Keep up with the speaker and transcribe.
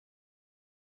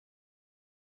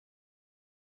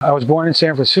I was born in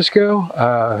San Francisco.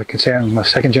 I can say I'm a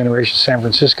second generation San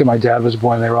Francisco. My dad was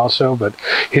born there also, but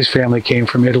his family came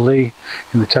from Italy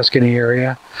in the Tuscany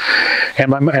area.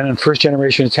 And I'm first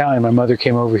generation Italian. My mother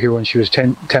came over here when she was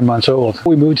 10 months old.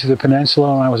 We moved to the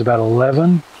peninsula when I was about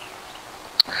 11,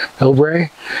 Millbrae.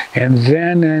 And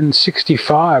then in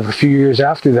 '65, a few years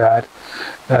after that,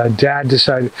 Dad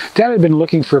had been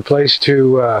looking for a place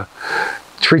to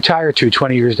retire to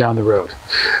 20 years down the road.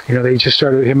 You know,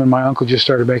 him and my uncle just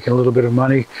started making a little bit of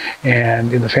money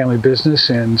and in the family business,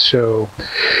 and so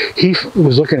he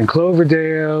was looking in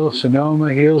Cloverdale, Sonoma,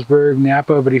 Healdsburg,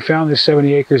 Napa, but he found this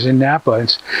 70 acres in Napa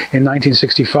in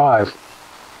 1965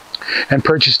 and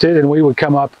purchased it. And we would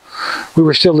come up, we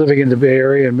were still living in the Bay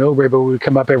Area in Millbrae, but we would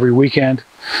come up every weekend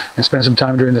and spend some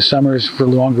time during the summers for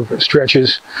longer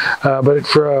stretches. But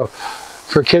for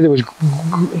a kid that was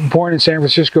born in San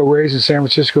Francisco, raised in San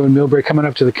Francisco and Millbrae, coming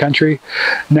up to the country,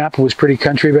 Napa was pretty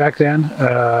country back then,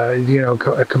 you know,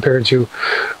 compared to,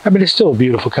 I mean, it's still a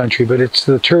beautiful country, but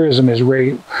the tourism has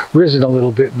risen a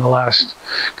little bit in the last,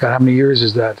 God, how many years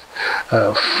is that?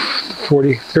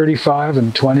 40, 35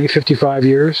 and 20, 55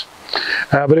 years.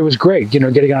 But it was great, you know,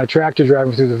 getting on a tractor,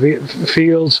 driving through the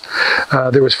fields.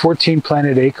 There was 14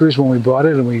 planted acres when we bought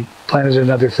it, and we planted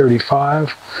another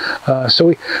 35.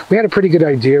 So we had a pretty good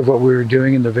idea of what we were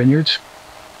doing in the vineyards.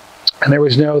 And there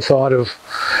was no thought of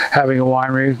having a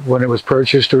winery when it was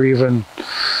purchased, or even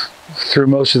through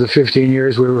most of the 15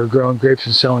 years we were growing grapes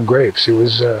and selling grapes. It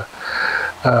was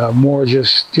more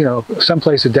just, you know,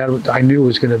 someplace that Dad, I knew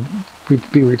was going to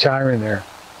be retiring there.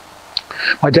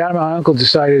 My dad and my uncle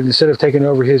decided, instead of taking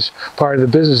over his part of the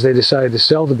business, they decided to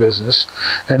sell the business.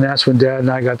 And that's when Dad and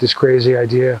I got this crazy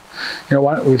idea. You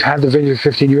know, we've had the vineyard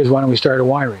for 15 years, why don't we start a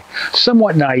winery?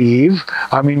 Somewhat naive.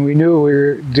 I mean, we knew we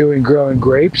were growing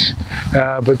grapes,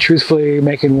 but truthfully,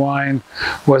 making wine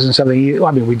wasn't something,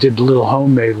 I mean, we did a little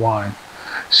homemade wine.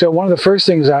 So one of the first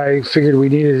things I figured we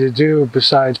needed to do,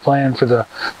 besides plan for the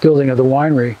building of the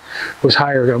winery, was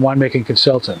hire a winemaking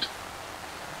consultant.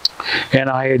 And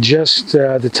I had just,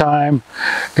 at the time,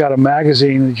 got a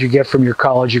magazine that you get from your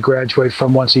college, you graduate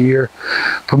from once a year,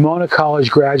 Pomona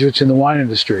College Graduates in the Wine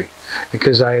Industry,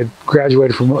 because I had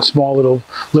graduated from a small little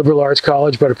liberal arts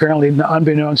college, but apparently,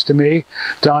 unbeknownst to me,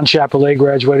 Don Chapelet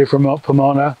graduated from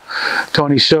Pomona,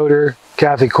 Tony Soter,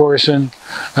 Kathy Corson,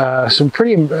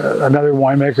 another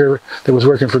winemaker that was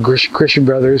working for Christian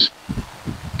Brothers.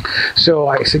 So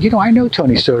I said, you know, I know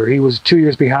Tony Soter. He was 2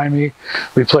 years behind me.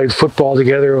 We played football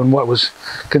together in what was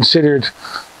considered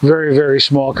very, very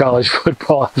small college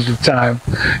football at the time,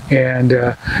 and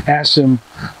asked him,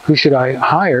 who should I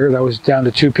hire? That was down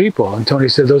to 2 people. And Tony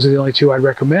said, those are the only 2 I'd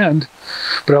recommend,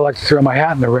 but I'd like to throw my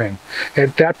hat in the ring.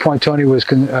 At that point, Tony was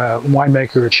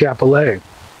winemaker at Chapelet.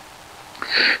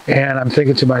 And I'm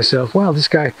thinking to myself, well, this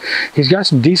guy, he's got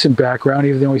some decent background,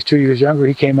 even though he's 2 years younger.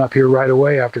 He came up here right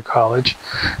away after college.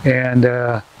 And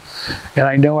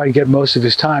I know I'd get most of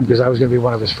his time because I was going to be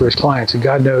one of his first clients. And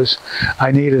God knows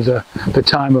I needed the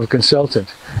time of a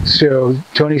consultant. So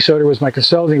Tony Soter was my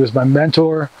consultant. He was my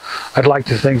mentor. I'd like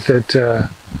to think that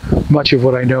much of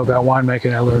what I know about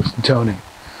winemaking I learned from Tony.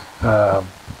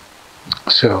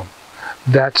 So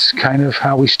that's kind of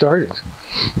how we started.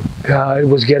 It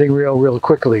was getting real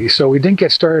quickly. So we didn't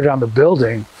get started on the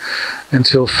building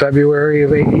until February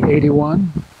of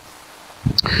 '81,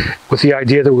 with the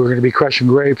idea that we were going to be crushing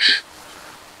grapes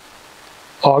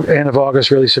end of August,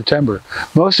 really September.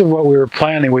 Most of what we were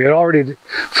planning, we had already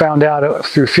found out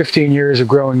through 15 years of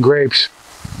growing grapes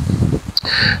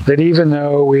that even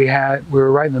though we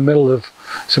were right in the middle of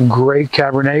some great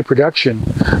Cabernet production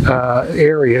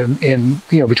area in,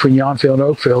 you know, between Yountville and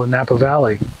Oakville in Napa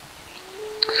Valley,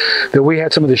 that we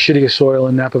had some of the shittiest soil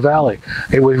in Napa Valley.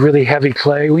 It was really heavy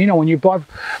clay. You know, when you bought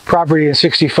property in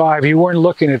 '65, you weren't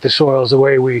looking at the soils the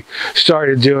way we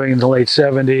started doing in the late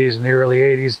 '70s and the early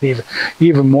 '80s, and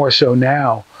even more so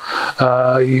now.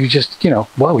 You just, you know,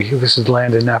 well, this is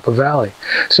land in Napa Valley.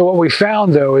 So what we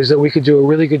found, though, is that we could do a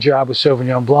really good job with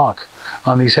Sauvignon Blanc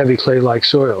on these heavy clay-like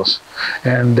soils.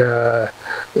 And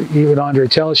even Andre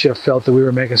Teleshev felt that we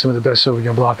were making some of the best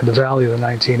Sauvignon Blanc in the Valley of the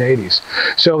 1980s.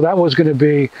 So that was going to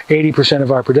be 80%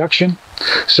 of our production.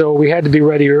 So we had to be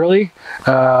ready early.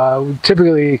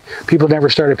 Typically, people never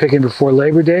started picking before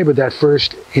Labor Day, but that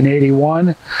first, in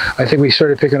 '81, I think we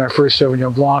started picking our first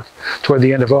Sauvignon Blanc toward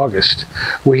the end of August,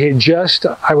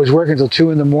 I was working until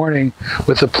 2 in the morning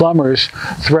with the plumbers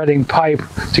threading pipe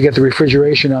to get the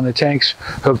refrigeration on the tanks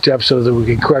hooked up so that we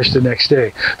could crush the next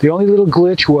day. The only little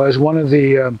glitch was one of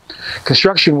the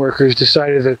construction workers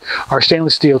decided that our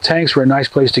stainless steel tanks were a nice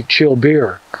place to chill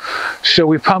beer. So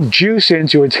we pumped juice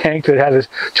into a tank that had a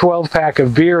 12-pack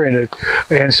of beer in it,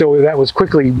 and so that was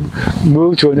quickly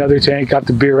moved to another tank, got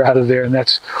the beer out of there, and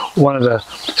that's one of the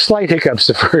slight hiccups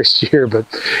the first year, but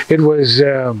it was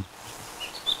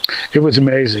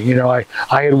amazing. You know, I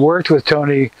had worked with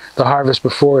Tony the Harvest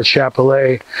before at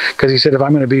Chapelet, because he said, if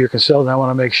I'm going to be your consultant, I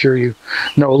want to make sure you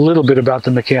know a little bit about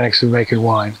the mechanics of making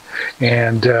wine.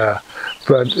 And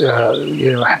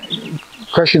you know,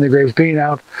 crushing the grapes, being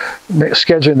out,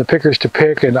 scheduling the pickers to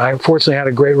pick, and I fortunately had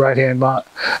a great right-hand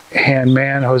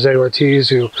man, Jose Ortiz,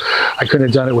 who I couldn't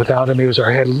have done it without him. He was our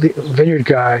head vineyard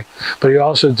guy, but he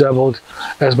also doubled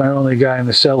as my only guy in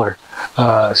the cellar.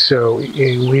 So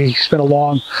we spent a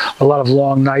lot of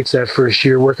long nights that first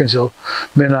year, working until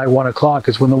midnight, 1 o'clock.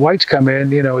 Because when the whites come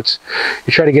in, you know, you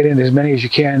try to get in as many as you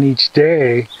can each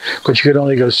day, but you could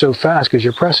only go so fast because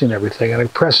you're pressing everything. And a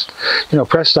press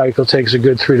cycle takes a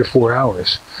good 3 to 4 hours.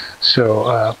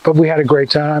 So, but we had a great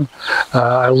time.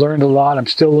 I learned a lot. I'm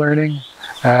still learning,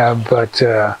 but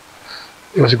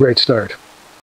it was a great start.